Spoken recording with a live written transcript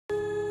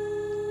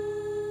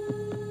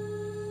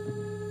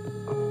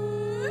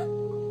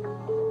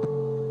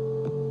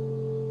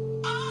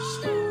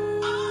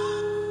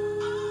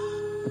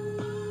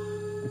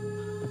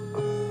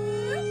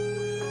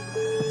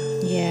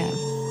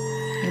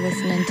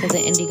to the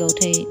Indigo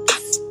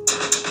Tapes.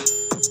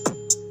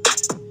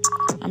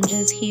 I'm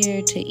just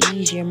here to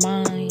ease your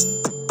mind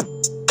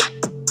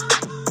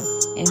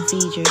and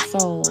feed your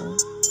soul.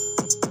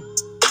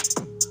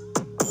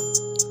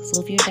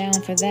 So if you're down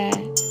for that,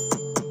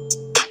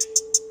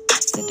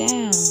 sit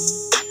down,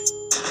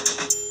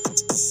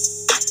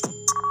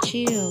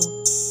 chill.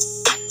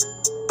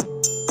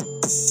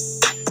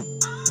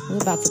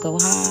 We're about to go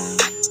high.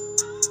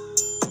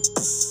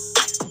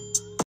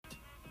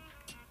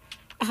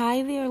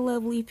 Hi there,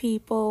 lovely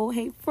people.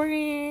 Hey,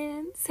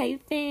 friends. Hey,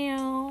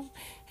 fam.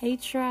 Hey,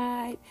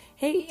 tribe.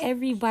 Hey,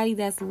 everybody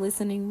that's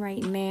listening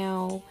right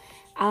now.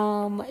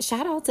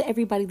 Shout out to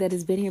everybody that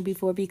has been here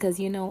before, because,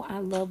 you know, I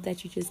love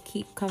that you just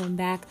keep coming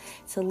back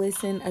to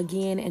listen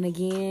again and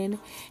again.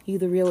 You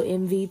the real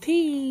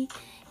MVP.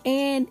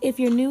 And if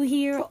you're new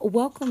here,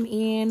 welcome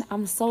in.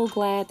 I'm so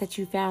glad that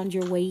you found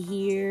your way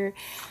here.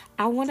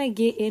 I want to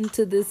get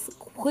into this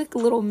quick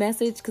little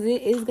message because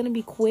it is going to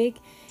be quick.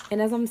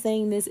 And as I'm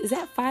saying this, is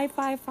that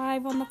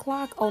 555 on the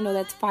clock? Oh, no,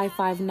 that's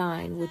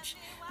 559, which,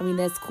 I mean,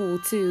 that's cool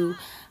too.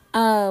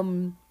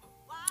 But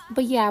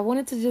yeah, I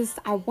wanted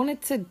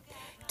to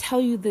tell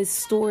you this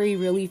story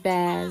really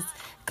fast,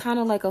 kind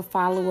of like a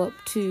follow-up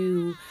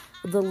to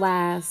the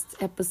last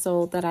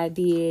episode that I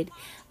did.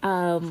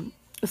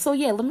 So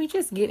yeah, let me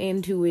just get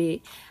into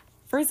it.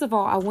 First of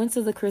all, I went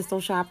to the crystal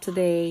shop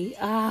today.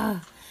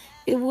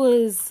 It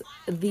was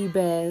the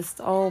best.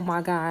 Oh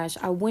my gosh.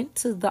 I went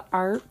to the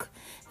Ark.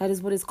 That is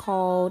what it's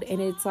called.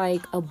 And it's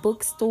like a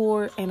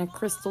bookstore and a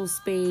crystal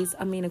space.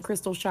 I mean, a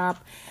crystal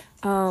shop.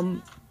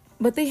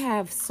 But they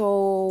have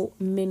so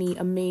many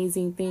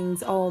amazing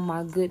things. Oh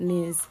my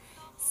goodness.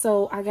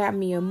 So I got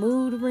me a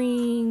mood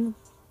ring.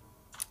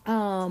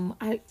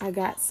 I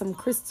got some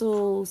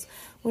crystals.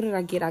 What did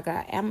I get? I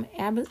got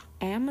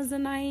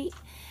Amazonite,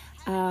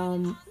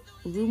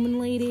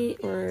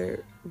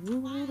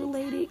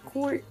 rutilated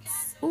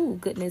quartz. Oh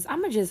goodness,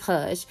 I'ma just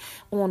hush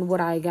on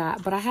what I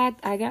got. But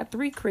I got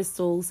 3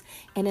 crystals,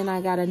 and then I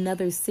got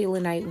another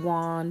selenite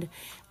wand.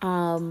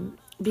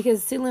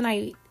 Because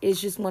selenite is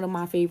just one of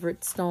my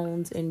favorite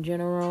stones in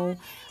general.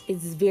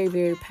 It's very,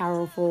 very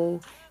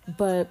powerful.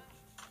 But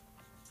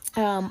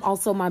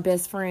also my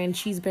best friend,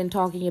 she's been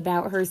talking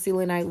about her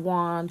selenite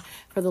wand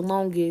for the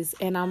longest,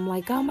 and I'm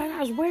like, oh my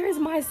gosh, where is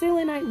my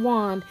selenite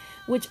wand?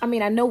 Which, I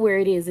mean, I know where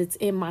it is. It's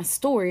in my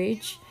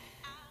storage.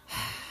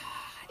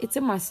 It's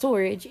in my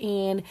storage,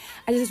 and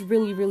I just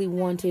really, really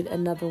wanted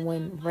another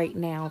one right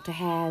now to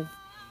have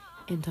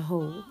and to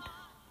hold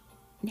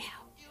now.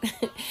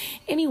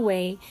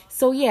 Anyway,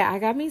 so yeah, I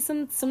got me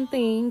some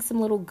things, some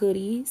little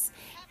goodies.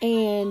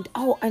 And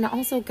and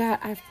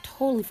I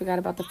totally forgot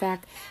about the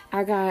fact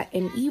I got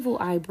an evil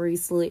eye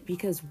bracelet,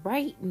 because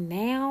right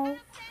now,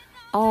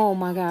 oh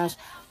my gosh,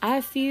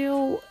 I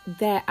feel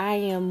that I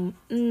am,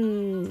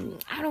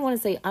 I don't want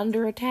to say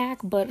under attack,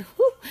 but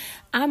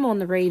I'm on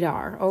the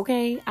radar,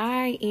 okay?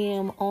 I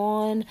am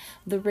on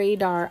the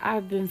radar.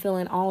 I've been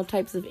feeling all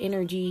types of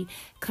energy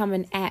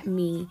coming at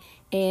me,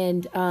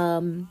 and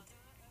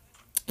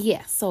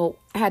yeah, so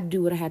I had to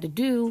do what I had to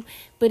do.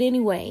 But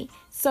anyway,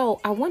 so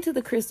I went to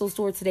the crystal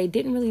store today.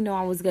 Didn't really know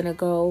I was going to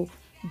go,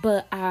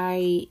 but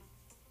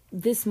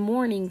this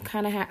morning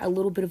kind of had a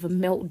little bit of a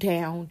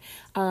meltdown,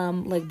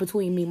 like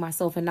between me,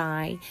 myself, and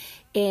I.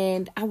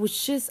 And I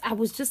was just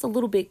a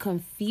little bit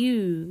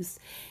confused.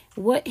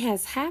 What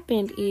has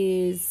happened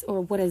is,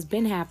 or what has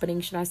been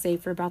happening, should I say,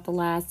 for about the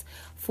last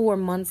 4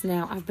 months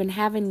now, I've been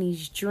having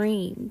these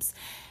dreams.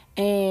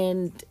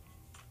 And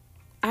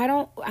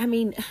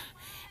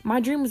my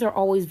dreams are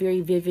always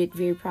very vivid,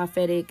 very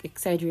prophetic,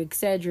 etc.,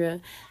 etc.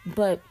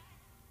 But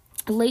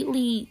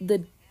lately,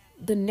 the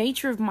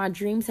nature of my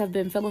dreams have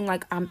been feeling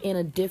like I'm in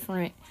a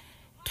different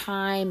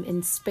time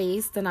and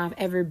space than I've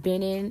ever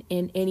been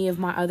in any of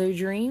my other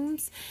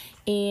dreams.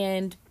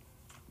 And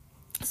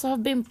so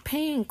I've been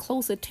paying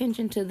close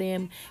attention to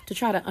them to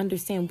try to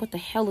understand what the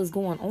hell is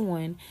going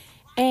on.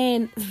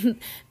 And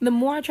the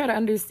more I try to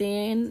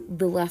understand,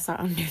 the less I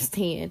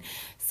understand.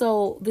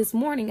 So this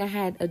morning I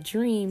had a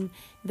dream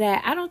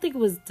that I don't think it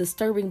was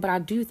disturbing, but I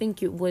do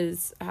think it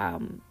was,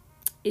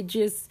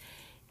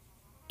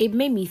 it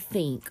made me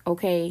think,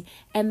 okay?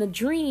 And the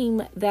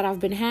dream that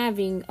I've been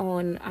having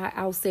on,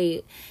 I'll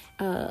say,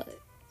 a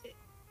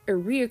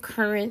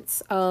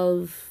reoccurrence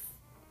of,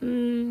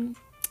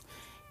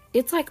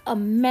 it's like a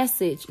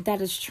message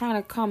that is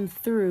trying to come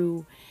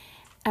through.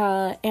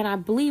 And I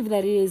believe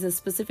that it is a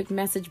specific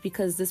message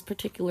because this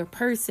particular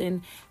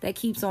person that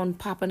keeps on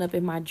popping up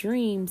in my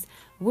dreams,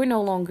 we're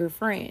no longer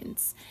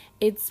friends.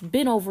 It's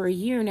been over a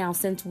year now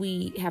since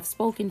we have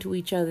spoken to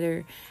each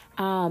other.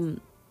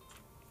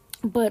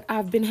 But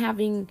I've been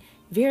having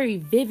very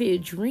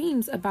vivid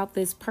dreams about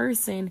this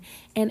person.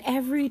 And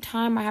every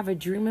time I have a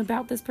dream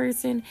about this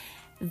person,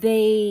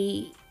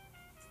 we're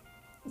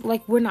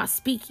not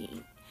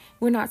speaking.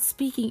 We're not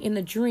speaking in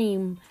the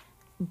dream,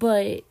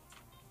 but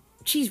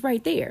she's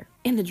right there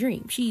in the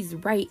dream. She's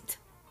right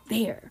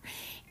there.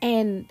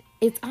 And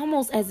it's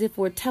almost as if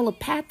we're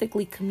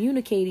telepathically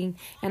communicating,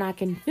 and I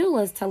can feel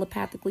us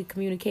telepathically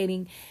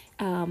communicating.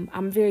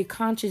 I'm very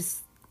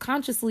conscious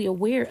consciously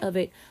aware of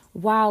it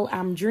while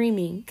I'm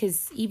dreaming,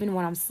 because even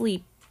when I'm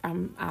asleep,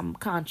 I'm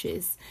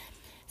conscious.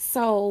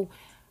 So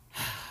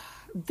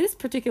this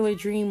particular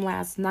dream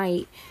last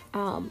night,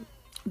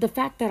 the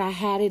fact that I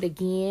had it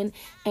again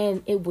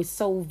and it was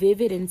so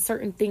vivid and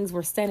certain things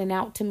were standing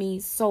out to me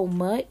so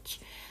much,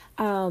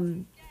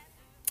 I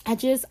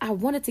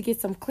wanted to get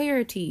some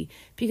clarity,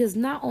 because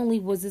not only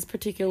was this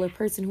particular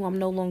person who I'm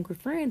no longer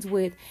friends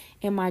with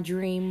in my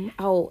dream,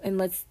 and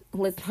let's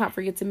not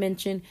forget to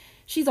mention,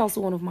 she's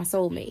also one of my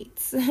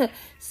soulmates.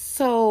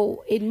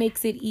 So it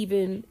makes it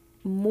even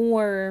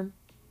more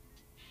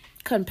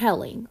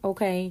compelling.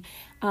 Okay.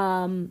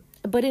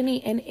 But in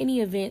any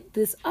event,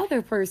 this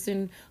other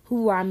person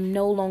who I'm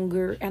no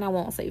longer, and I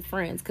won't say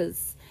friends,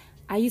 because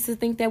I used to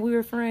think that we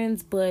were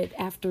friends, but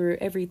after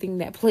everything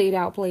that played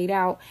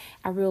out,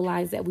 I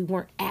realized that we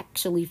weren't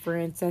actually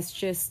friends. That's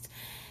just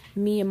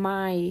me and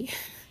my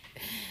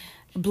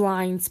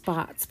blind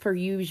spots, per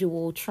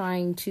usual,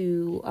 trying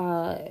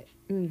to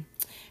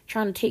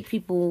take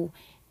people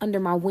under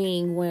my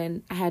wing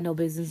when I had no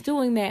business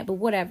doing that, but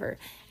whatever.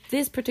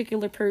 This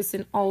particular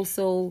person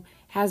also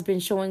has been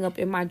showing up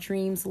in my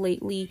dreams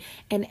lately.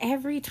 And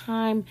every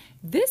time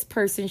this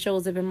person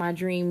shows up in my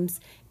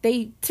dreams,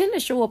 they tend to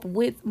show up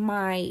with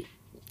my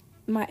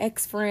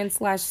ex-friend /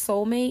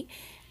 soulmate.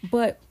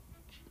 But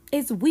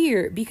it's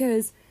weird,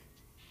 because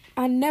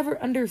I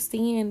never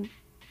understand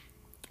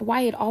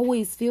why it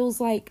always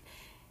feels like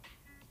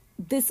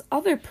this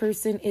other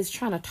person is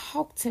trying to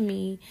talk to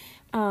me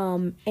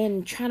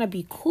and trying to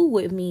be cool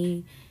with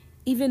me,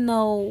 even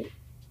though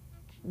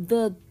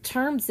the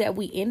terms that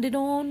we ended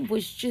on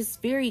was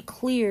just very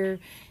clear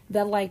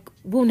that, like,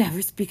 we'll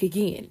never speak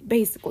again,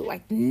 basically,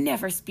 like,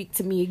 never speak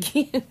to me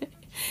again.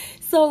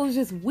 So it was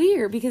just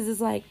weird, because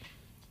it's like,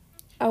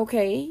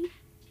 okay,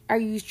 are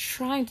you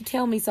trying to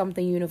tell me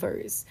something,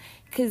 universe?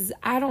 Because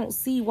I don't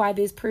see why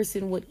this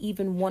person would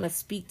even want to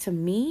speak to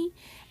me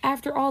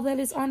after all that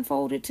is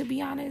unfolded, to be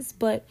honest.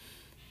 But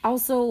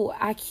also,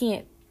 I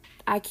can't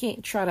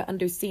try to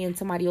understand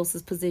somebody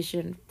else's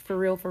position for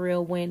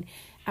real, when,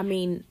 I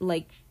mean,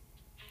 like,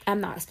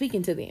 I'm not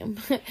speaking to them.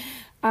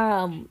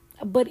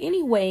 But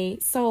anyway,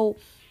 so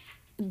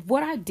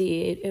what I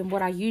did and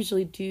what I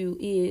usually do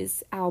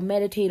is I'll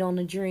meditate on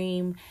the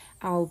dream.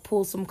 I'll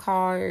pull some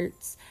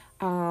cards.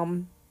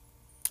 I'll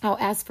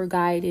ask for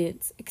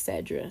guidance,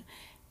 etc.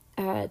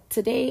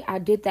 Today I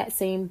did that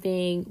same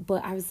thing,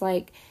 but I was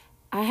like,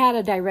 I had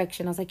a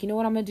direction. I was like, you know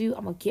what I'm going to do?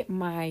 I'm going to get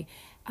my,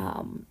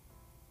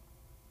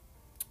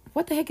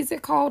 what the heck is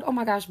it called? Oh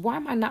my gosh, why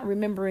am I not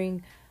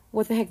remembering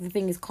what the heck the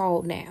thing is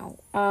called now?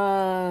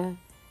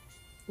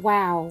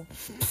 Wow.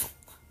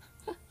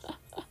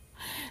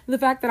 The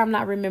fact that I'm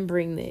not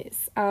remembering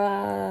this.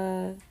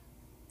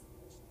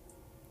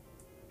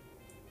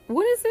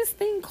 What is this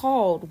thing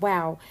called?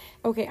 Wow.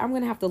 Okay, I'm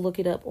going to have to look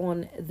it up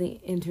on the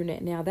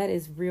internet now. That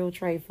is real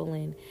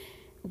trifling.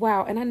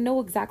 Wow, and I know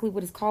exactly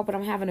what it's called, but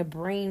I'm having a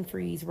brain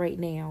freeze right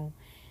now.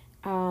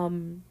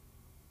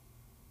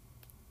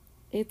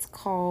 It's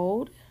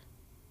called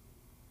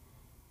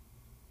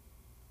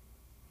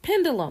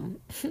pendulum.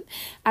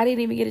 I didn't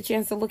even get a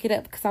chance to look it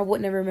up because I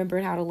wouldn't have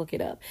remembered how to look it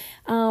up.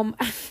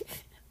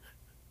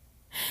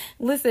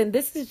 Listen,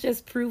 this is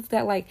just proof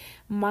that, like,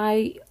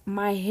 my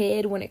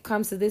head when it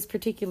comes to this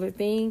particular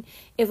thing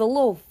is a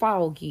little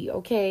foggy,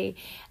 okay?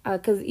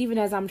 Because even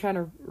as I'm trying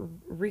to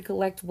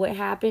recollect what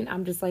happened,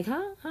 I'm just like,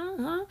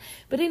 huh?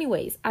 But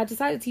anyways, I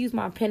decided to use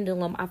my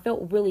pendulum. I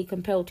felt really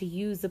compelled to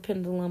use the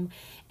pendulum,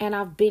 and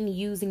I've been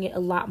using it a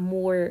lot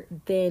more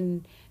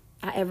than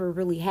I ever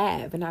really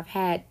have. And I've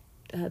had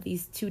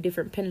these two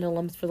different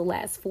pendulums for the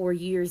last 4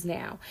 years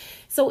now.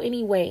 So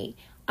anyway,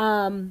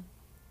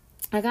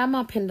 I got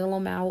my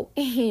pendulum out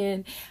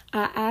and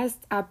I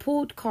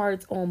pulled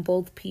cards on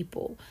both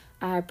people.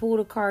 I pulled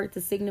a card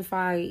to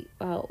signify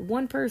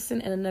one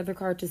person and another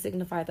card to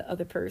signify the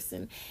other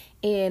person.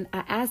 And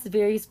I asked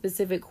very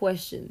specific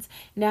questions.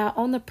 Now,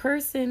 on the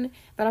person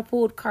that I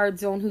pulled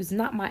cards on, who's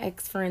not my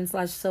ex-friend /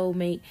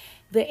 soulmate,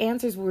 the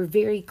answers were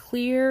very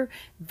clear,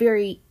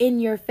 very in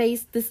your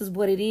face. This is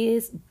what it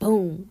is.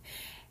 Boom.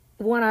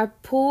 When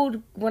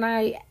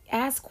I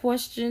asked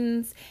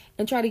questions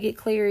and try to get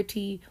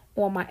clarity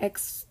on my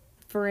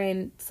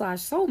ex-friend /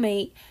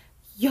 soulmate,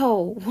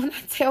 yo, when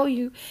I tell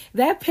you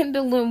that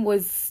pendulum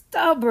was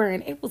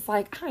stubborn, it was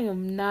like, I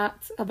am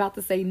not about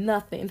to say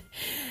nothing.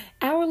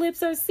 Our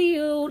lips are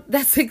sealed.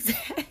 That's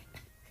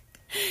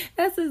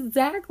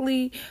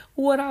exactly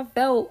what I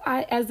felt.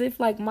 As if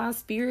like my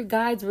spirit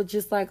guides were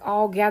just like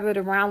all gathered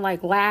around,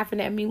 like laughing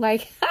at me,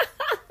 like,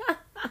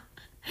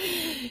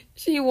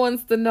 she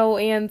wants to know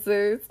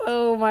answers.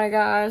 Oh my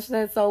gosh,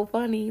 that's so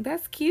funny.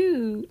 That's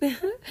cute.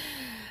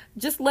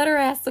 Just let her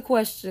ask the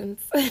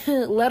questions.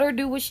 Let her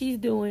do what she's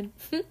doing.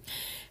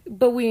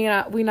 But we're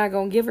not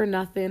gonna give her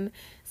nothing.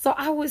 So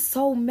I was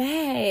so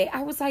mad.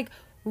 I was like,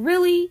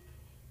 really?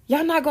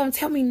 Y'all not gonna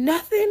tell me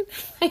nothing?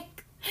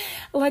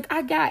 Like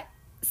I got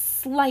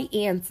slight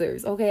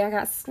answers. Okay, I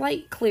got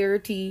slight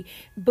clarity,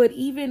 but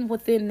even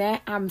within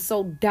that, I'm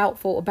so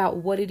doubtful about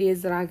what it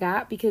is that I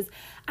got, because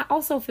I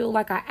also feel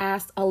like I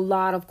asked a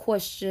lot of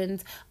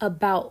questions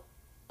about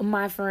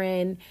my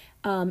friend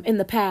in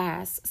the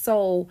past.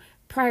 So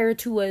prior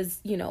to us,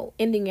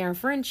 ending our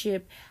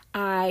friendship,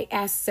 I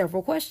asked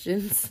several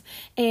questions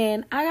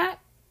and I got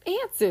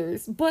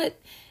answers, but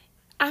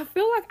I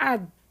feel like I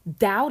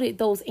doubted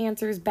those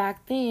answers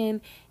back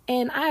then.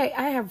 And I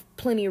have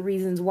plenty of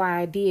reasons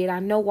why I did. I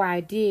know why I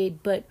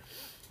did, but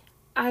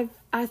I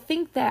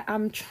think that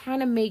I'm trying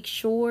to make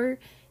sure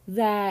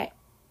that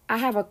I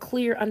have a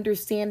clear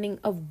understanding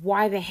of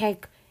why the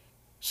heck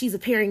she's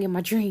appearing in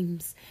my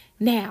dreams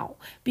now,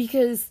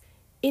 because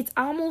it's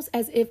almost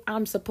as if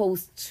I'm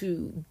supposed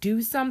to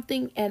do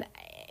something, and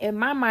in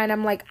my mind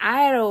I'm like,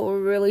 I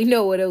don't really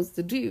know what else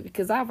to do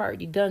because I've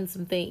already done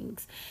some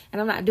things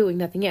and I'm not doing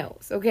nothing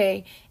else.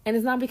 Okay, and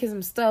it's not because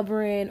I'm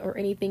stubborn or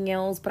anything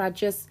else, but I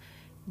just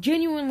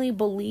genuinely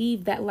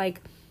believe that,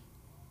 like,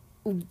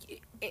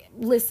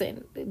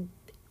 listen,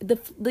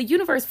 the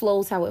universe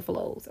flows how it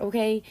flows.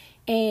 Okay,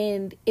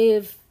 and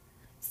if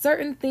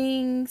certain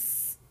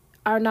things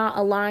are not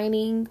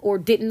aligning or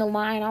didn't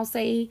align, I'll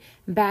say,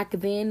 back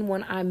then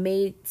when I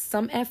made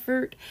some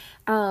effort,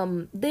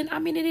 then I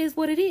mean, it is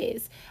what it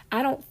is.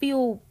 I don't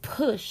feel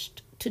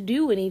pushed to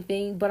do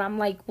anything, but I'm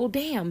like, well,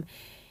 damn,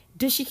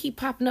 does she keep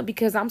popping up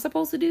because I'm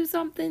supposed to do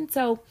something?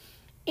 So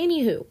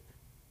anywho,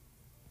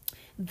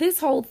 this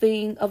whole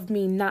thing of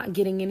me not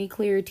getting any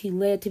clarity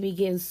led to me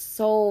getting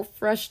so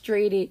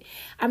frustrated.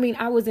 I mean,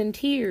 I was in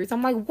tears.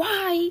 I'm like,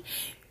 why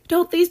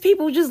don't these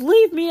people just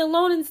leave me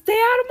alone and stay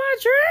out of my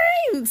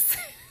dreams?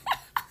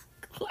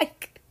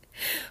 Like,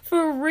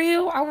 for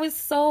real, I was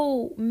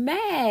so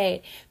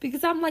mad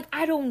because I'm like,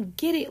 I don't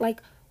get it.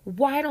 Like,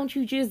 why don't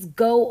you just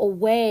go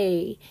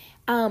away?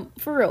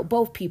 For real,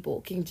 both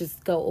people can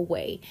just go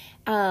away.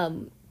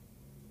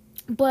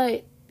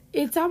 But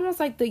it's almost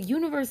like the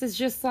universe is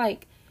just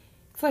like,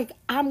 it's like,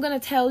 I'm going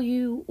to tell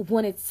you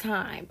when it's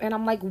time. And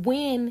I'm like,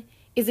 when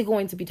is it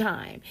going to be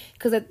time?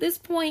 Because at this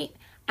point,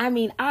 I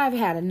mean, I've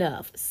had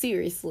enough,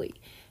 seriously.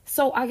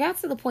 So I got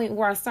to the point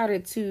where I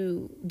started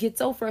to get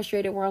so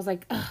frustrated where I was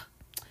like, ugh,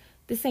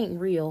 this ain't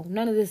real.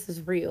 None of this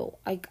is real.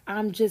 Like,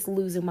 I'm just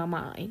losing my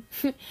mind.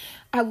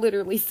 I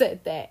literally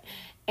said that.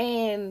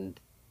 And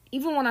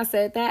even when I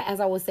said that, as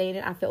I was saying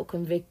it, I felt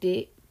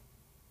convicted.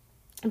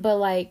 But,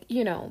 like,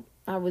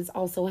 I was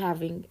also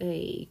having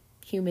a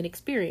human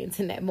experience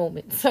in that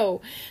moment.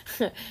 So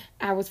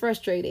I was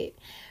frustrated.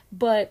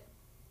 But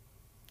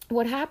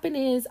what happened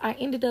is I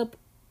ended up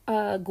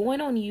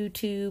going on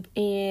YouTube,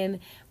 and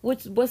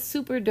what's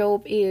super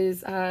dope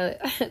is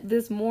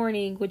this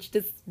morning, which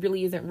this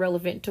really isn't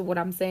relevant to what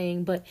I'm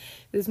saying, but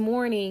this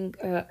morning,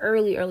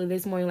 early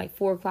this morning, like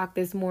 4:00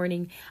 this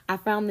morning, I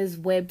found this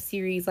web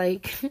series.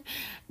 Like,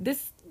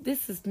 this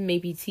is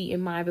maybe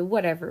TMI, but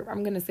whatever,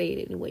 I'm gonna say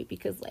it anyway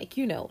because, like,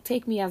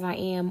 take me as I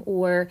am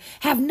or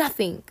have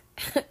nothing.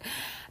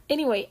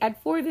 Anyway,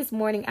 at 4 this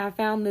morning, I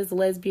found this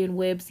lesbian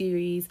web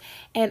series,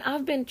 and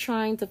I've been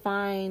trying to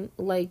find,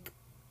 like,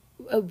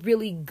 a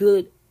really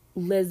good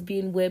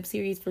lesbian web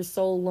series for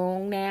so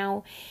long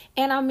now.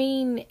 And I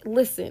mean,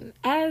 listen,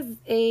 as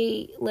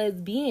a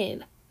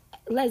lesbian,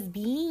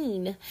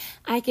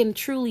 I can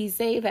truly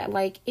say that,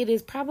 like, it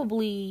is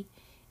probably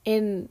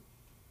in,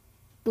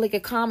 like, a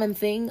common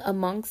thing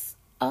amongst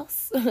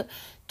us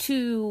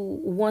to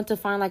want to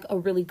find, like, a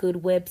really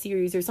good web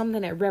series or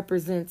something that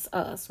represents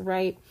us,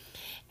 right?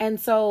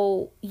 And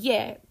so,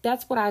 yeah,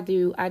 that's what I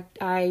do.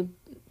 I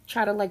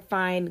try to, like,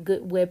 find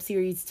good web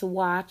series to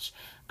watch,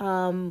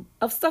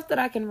 of stuff that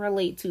I can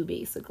relate to,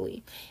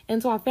 basically.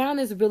 And so I found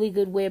this really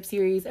good web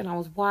series, and I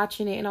was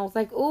watching it, and I was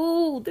like,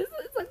 oh, this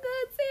is a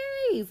good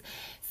series.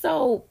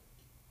 So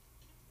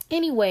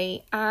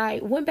anyway, I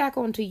went back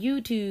onto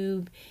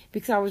YouTube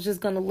because I was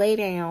just going to lay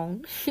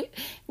down.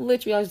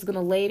 Literally, I was just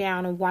going to lay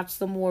down and watch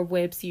some more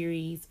web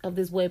series of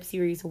this web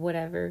series or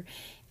whatever.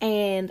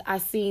 And I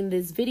seen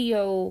this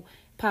video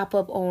pop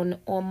up on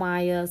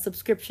my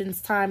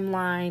subscriptions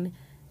timeline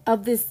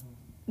of this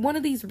one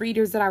of these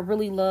readers that I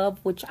really love,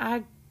 which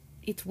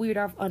it's weird,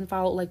 I've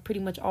unfollowed like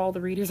pretty much all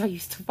the readers I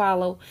used to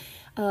follow.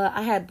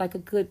 I had like a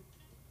good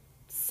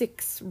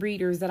 6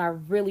 readers that I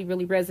really,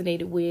 really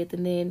resonated with,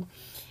 and then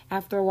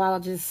after a while I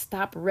just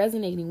stopped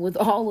resonating with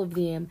all of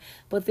them.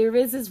 But there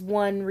is this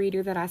one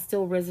reader that I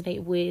still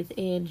resonate with,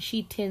 and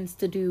she tends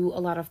to do a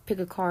lot of pick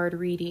a card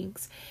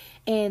readings.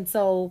 And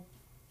so,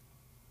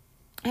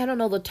 I don't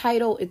know, the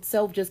title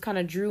itself just kind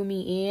of drew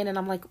me in, and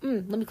I'm like,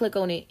 let me click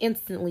on it.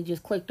 Instantly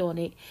just clicked on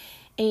it.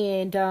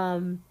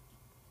 And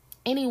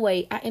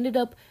anyway, I ended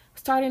up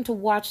starting to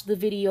watch the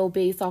video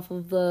based off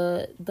of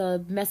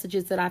the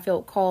messages that I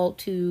felt called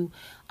to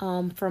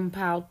from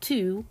pile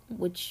 2,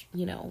 which,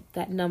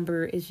 that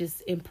number is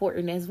just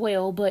important as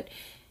well, but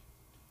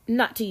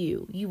not to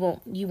you. You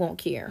won't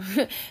care.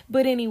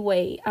 But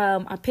anyway,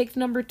 I picked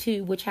number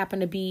 2, which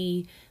happened to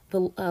be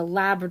the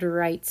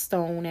labradorite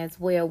stone as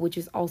well, which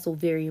is also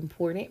very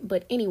important.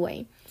 But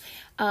anyway,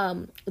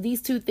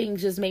 these two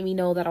things just made me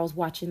know that I was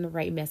watching the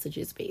right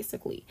messages,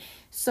 basically.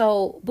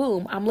 So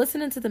boom, I'm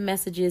listening to the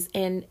messages,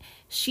 and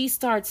she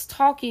starts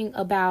talking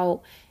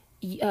about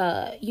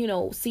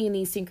seeing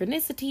these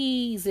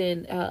synchronicities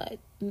and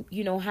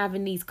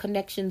having these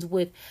connections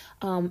with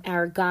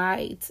our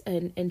guides,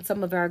 and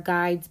some of our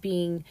guides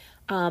being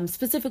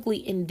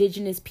specifically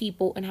indigenous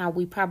people, and how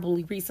we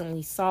probably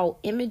recently saw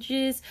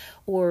images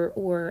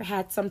or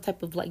had some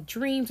type of like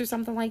dreams or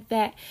something like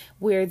that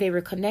where they were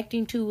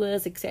connecting to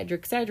us, etc.,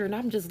 etc. And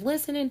I'm just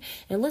listening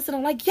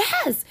like,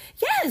 yes,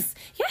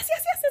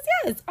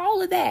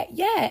 all of that.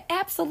 Yeah,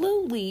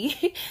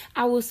 absolutely.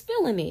 I was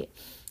feeling it.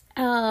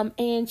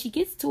 And she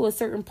gets to a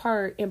certain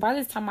part, and by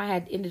this time I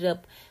had ended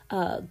up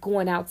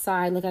going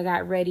outside. Like, I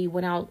got ready,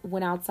 went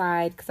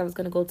outside because I was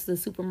gonna go to the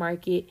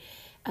supermarket.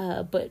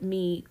 But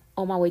me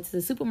on my way to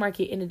the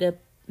supermarket ended up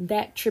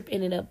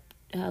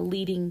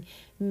leading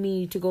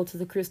me to go to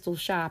the crystal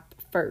shop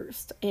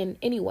first. And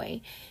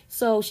anyway,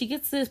 so she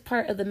gets this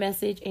part of the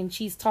message, and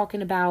she's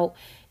talking about,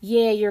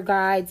 your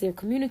guides, they're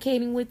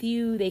communicating with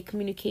you. They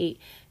communicate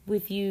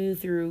with you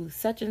through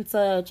such and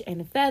such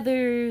and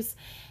feathers.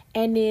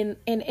 And then,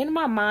 and in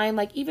my mind,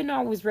 like, even though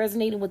I was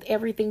resonating with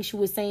everything she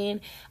was saying,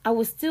 I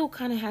was still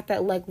kind of had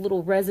that like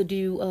little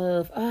residue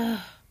of,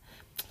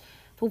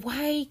 but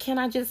why can't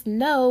I just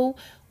know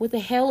what the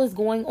hell is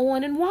going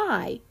on and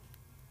why?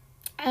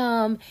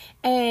 And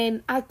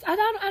I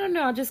don't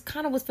know. I just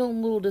kind of was feeling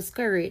a little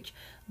discouraged.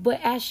 But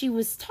as she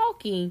was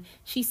talking,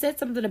 she said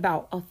something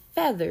about a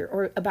feather,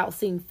 or about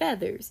seeing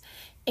feathers.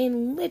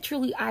 And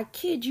literally, I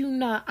kid you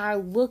not, I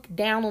looked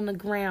down on the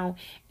ground,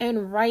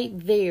 and right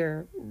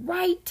there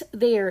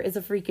is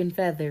a freaking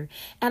feather.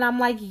 And I'm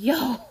like,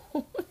 yo,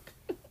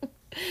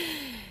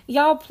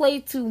 y'all play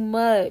too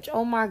much.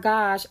 Oh my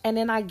gosh. And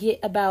then I get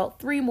about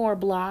 3 more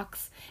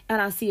blocks,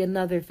 and I see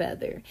another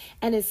feather.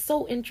 And it's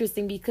so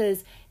interesting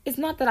because it's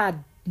not that I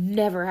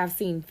never have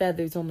seen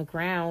feathers on the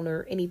ground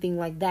or anything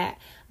like that,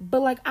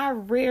 but like, I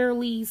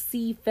rarely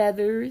see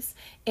feathers,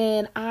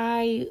 and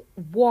I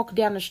walk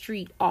down the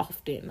street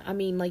often. I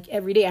mean, like,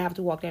 every day I have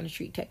to walk down the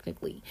street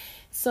technically.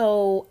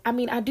 So, I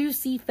mean, I do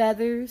see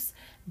feathers,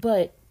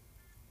 but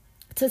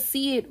to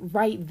see it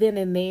right then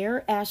and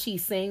there as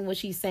she's saying what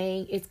she's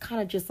saying, it's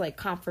kind of just like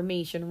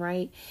confirmation,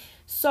 right?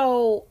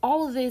 So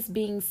all of this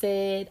being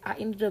said, I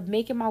ended up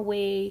making my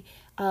way,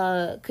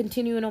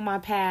 continuing on my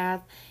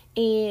path.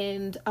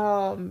 And,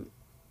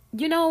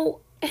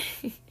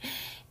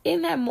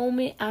 in that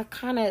moment,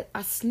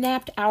 I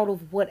snapped out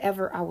of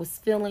whatever I was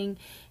feeling,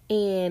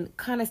 and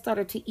kind of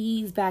started to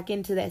ease back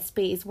into that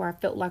space where I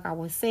felt like I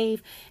was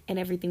safe and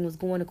everything was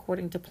going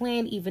according to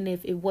plan, even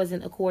if it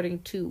wasn't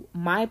according to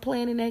my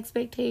plan and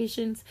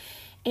expectations.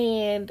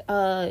 And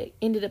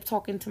ended up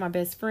talking to my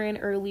best friend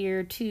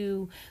earlier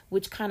too,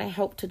 which kind of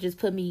helped to just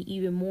put me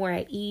even more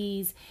at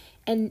ease.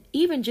 And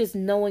even just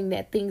knowing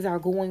that things are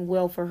going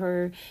well for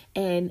her,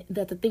 and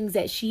that the things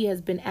that she has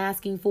been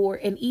asking for,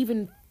 and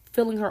even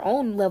feeling her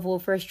own level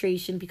of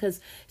frustration because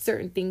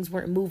certain things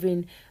weren't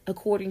moving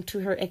according to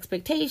her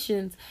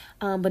expectations,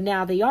 but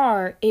now they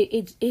are,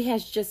 it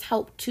has just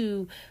helped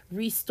to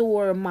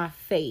restore my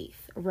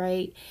faith,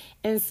 right?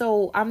 And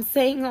so I'm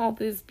saying all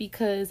this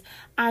because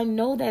I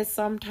know that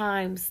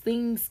sometimes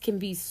things can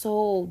be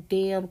so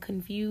damn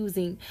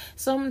confusing.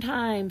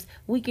 Sometimes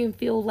we can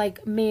feel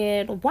like,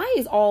 man, why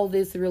is all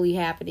this really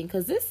happening?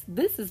 Because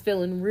this is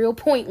feeling real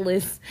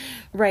pointless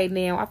right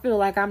now. I feel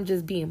like I'm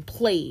just being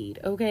played,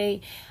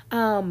 okay?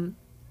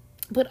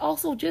 But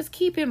also just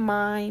keep in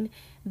mind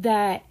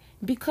that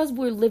because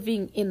we're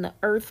living in the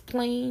earth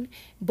plane,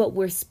 but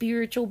we're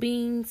spiritual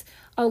beings,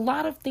 a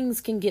lot of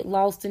things can get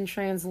lost in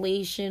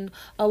translation.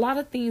 A lot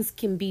of things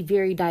can be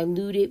very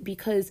diluted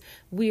because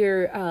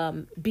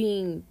we're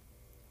being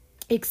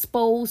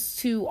exposed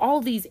to all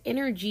these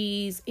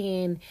energies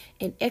and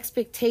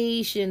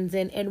expectations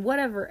and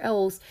whatever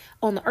else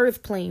on the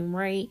earth plane,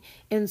 right?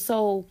 And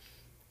so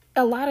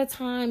a lot of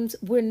times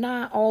we're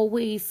not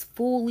always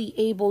fully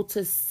able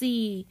to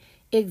see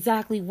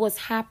exactly what's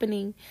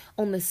happening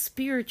on the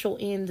spiritual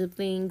end of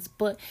things,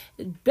 but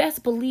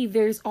best believe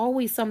there's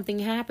always something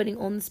happening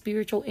on the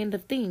spiritual end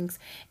of things.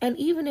 And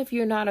even if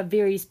you're not a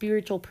very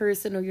spiritual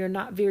person, or you're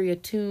not very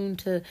attuned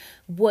to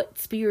what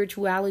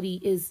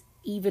spirituality is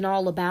even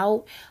all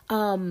about,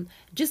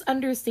 just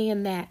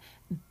understand that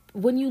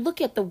when you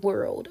look at the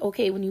world,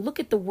 when you look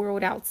at the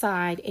world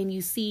outside and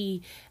you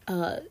see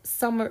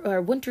summer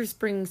or winter,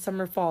 spring,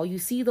 summer, fall, you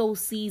see those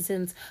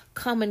seasons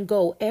come and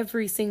go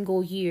every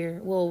single year.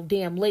 Well,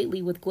 damn,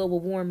 lately with global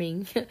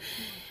warming,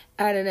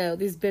 I don't know,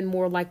 there's been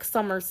more like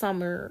summer,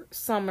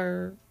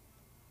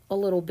 a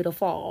little bit of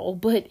fall.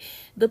 But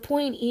the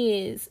point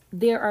is,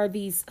 there are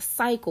these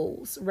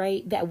cycles,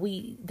 right, that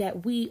we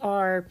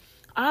are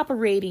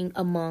operating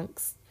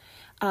amongst.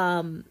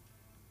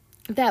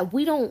 that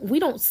we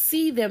don't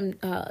see them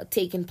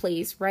taking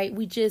place, right?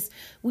 We just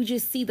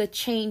see the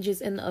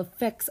changes and the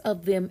effects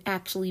of them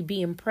actually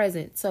being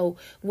present. So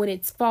when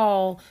it's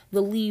fall,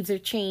 the leaves are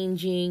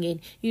changing, and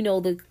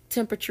the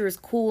temperature is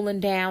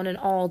cooling down and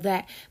all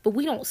that, but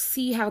we don't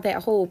see how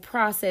that whole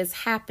process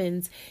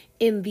happens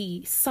in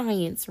the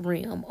science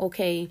realm.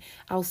 Okay,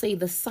 I'll say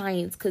the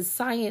science, because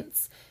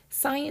science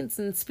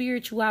and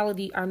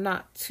spirituality are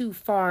not too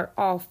far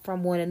off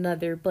from one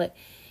another. But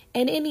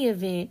in any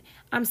event,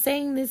 I'm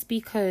saying this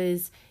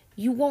because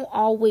you won't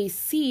always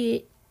see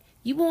it.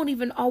 You won't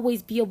even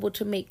always be able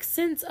to make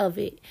sense of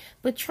it.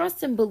 But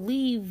trust and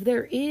believe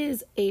there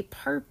is a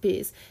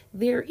purpose.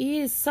 There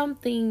is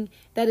something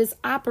that is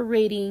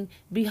operating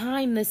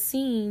behind the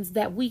scenes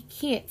that we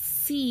can't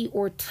see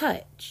or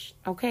touch,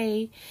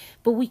 okay?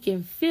 But we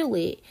can feel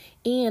it.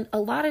 And a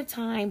lot of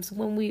times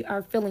when we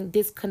are feeling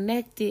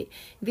disconnected,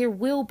 there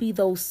will be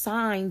those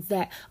signs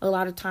that a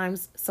lot of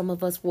times some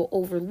of us will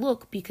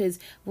overlook because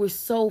we're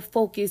so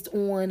focused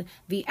on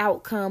the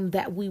outcome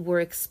that we were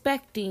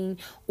expecting,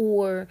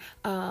 or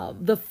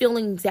the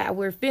feelings that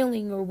we're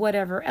feeling, or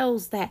whatever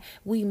else, that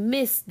we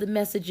miss the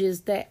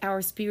messages that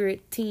our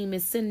spirit team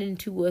is sending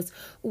to us,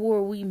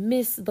 or we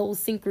miss those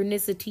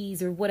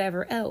synchronicities or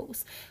whatever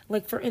else.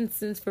 Like, for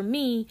instance, for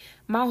me,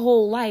 my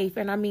whole life,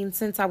 and I mean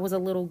since I was a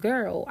little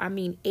girl,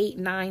 8,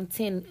 9,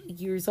 10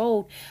 years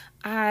old,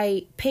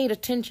 I paid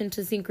attention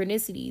to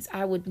synchronicities.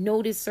 I would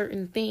notice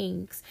certain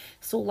things.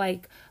 So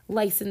like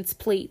license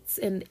plates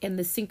and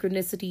the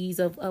synchronicities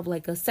of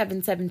like a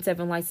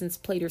 777 license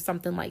plate or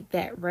something like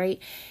that,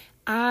 right?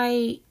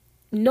 I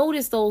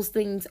notice those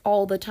things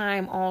all the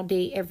time, all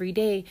day, every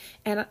day.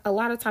 And a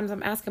lot of times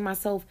I'm asking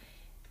myself,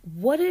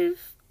 what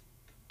if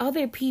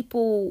other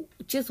people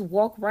just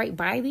walk right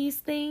by these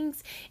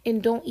things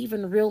and don't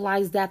even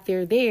realize that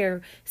they're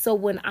there? So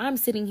when I'm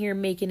sitting here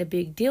making a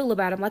big deal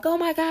about it, I'm like, oh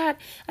my God,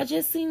 I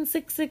just seen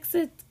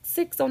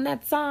 666 on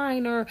that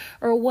sign or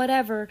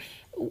whatever.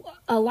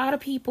 A lot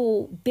of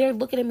people, they're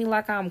looking at me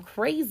like I'm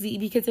crazy,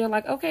 because they're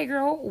like, okay,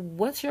 girl,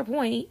 what's your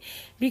point?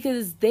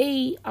 Because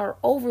they are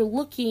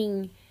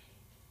overlooking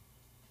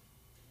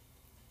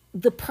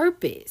the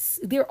purpose.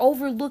 They're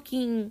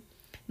overlooking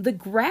the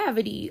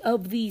gravity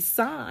of these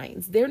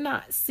signs. They're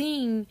not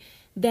seeing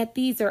that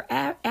these are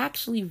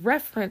actually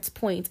reference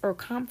points or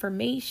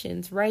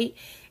confirmations, right?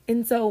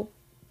 And so,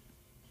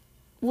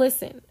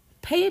 listen,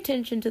 pay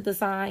attention to the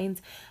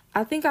signs.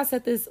 I think I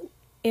said this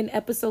in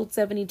episode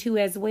 72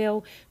 as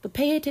well, but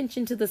pay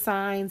attention to the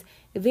signs.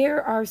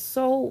 There are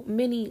so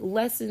many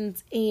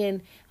lessons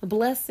and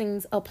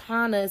blessings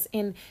upon us.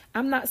 And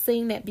I'm not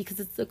saying that because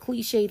it's a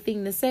cliche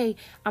thing to say.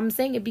 I'm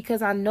saying it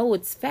because I know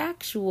it's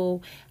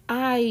factual.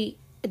 I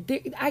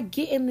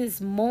get in this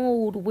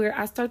mode where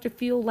I start to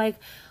feel like,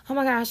 oh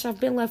my gosh,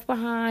 I've been left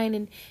behind,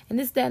 and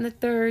this, that, and the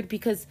third,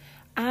 because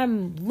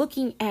I'm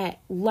looking at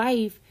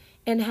life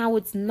and how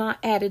it's not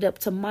added up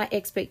to my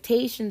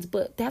expectations.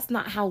 But that's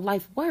not how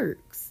life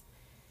works.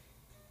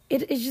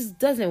 It just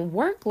doesn't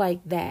work like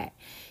that.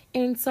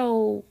 And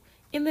so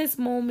in this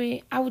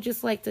moment, I would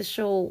just like to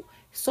show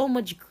so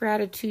much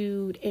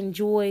gratitude and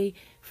joy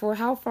for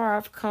how far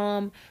I've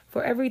come,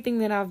 for everything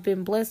that I've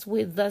been blessed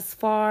with thus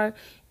far,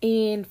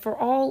 and for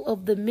all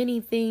of the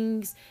many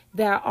things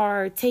that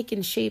are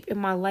taking shape in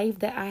my life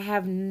that I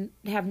have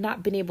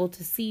not been able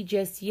to see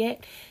just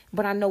yet,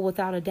 but I know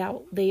without a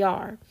doubt they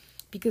are.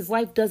 Because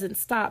life doesn't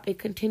stop. It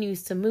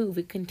continues to move.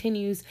 It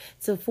continues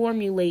to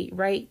formulate,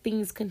 right?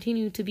 Things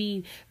continue to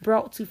be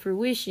brought to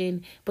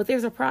fruition. But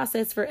there's a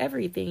process for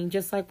everything.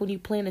 Just like when you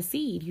plant a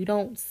seed, you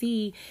don't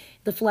see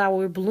the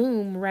flower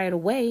bloom right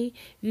away.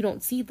 You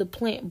don't see the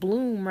plant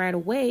bloom right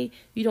away.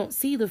 You don't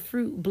see the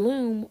fruit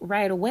bloom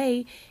right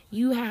away.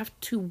 You have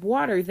to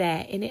water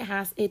that, and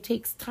it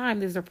takes time.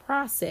 There's a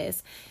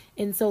process.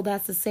 And so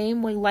that's the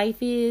same way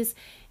life is.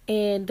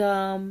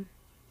 And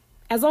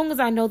as long as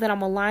I know that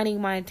I'm aligning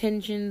my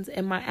intentions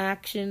and my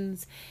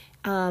actions,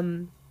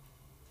 I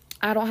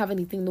don't have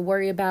anything to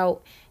worry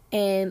about.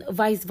 And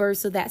vice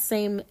versa, that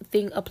same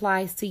thing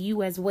applies to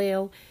you as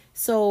well.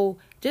 So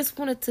just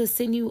wanted to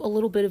send you a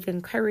little bit of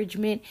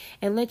encouragement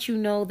and let you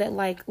know that,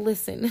 like,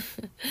 listen,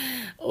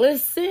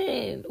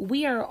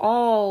 we are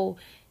all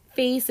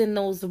facing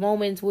those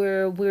moments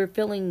where we're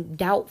feeling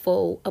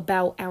doubtful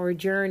about our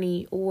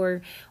journey,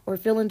 or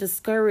feeling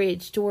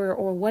discouraged, or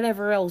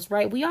whatever else,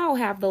 right? We all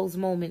have those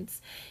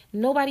moments.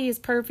 Nobody is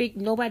perfect.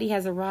 Nobody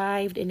has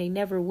arrived, and they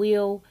never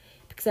will,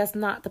 because that's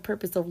not the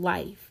purpose of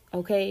life.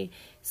 Okay.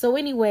 So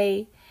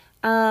anyway,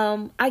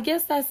 I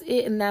guess that's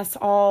it, and that's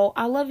all.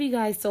 I love you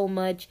guys so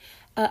much.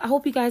 I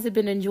hope you guys have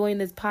been enjoying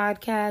this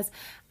podcast.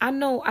 I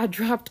know I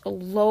dropped a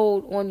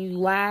load on you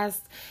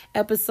last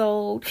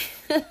episode,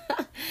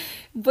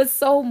 but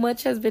so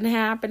much has been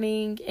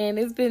happening, and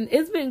it's been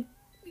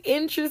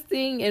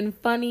interesting and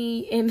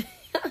funny and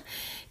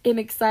and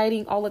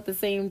exciting all at the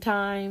same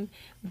time.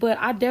 But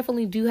I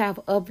definitely do have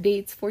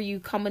updates for you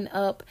coming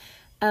up.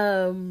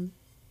 And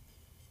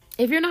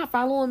If you're not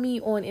following me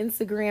on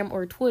Instagram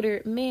or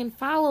Twitter, man,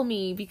 follow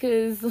me,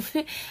 because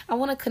I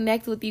want to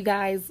connect with you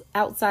guys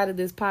outside of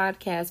this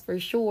podcast for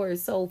sure.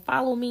 So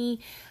follow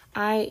me.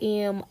 I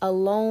am a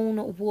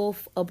lone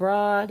wolf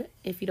abroad.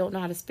 If you don't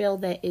know how to spell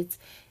that, it's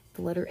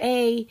the letter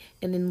A,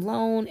 and then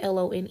lone,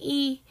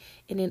 LONE,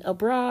 and then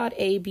abroad,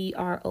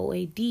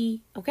 ABROAD.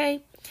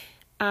 Okay.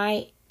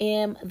 I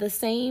am the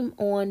same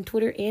on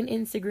Twitter and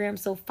Instagram.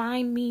 So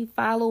find me,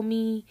 follow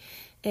me,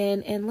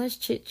 and let's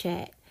chit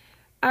chat.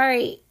 All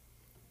right.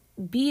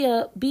 Be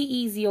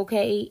easy,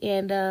 okay?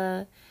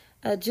 And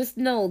just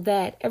know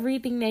that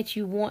everything that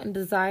you want and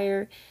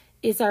desire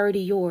is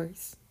already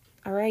yours.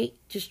 All right?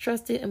 Just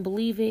trust it and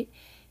believe it.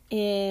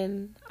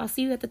 And I'll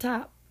see you at the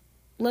top.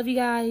 Love you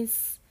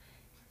guys.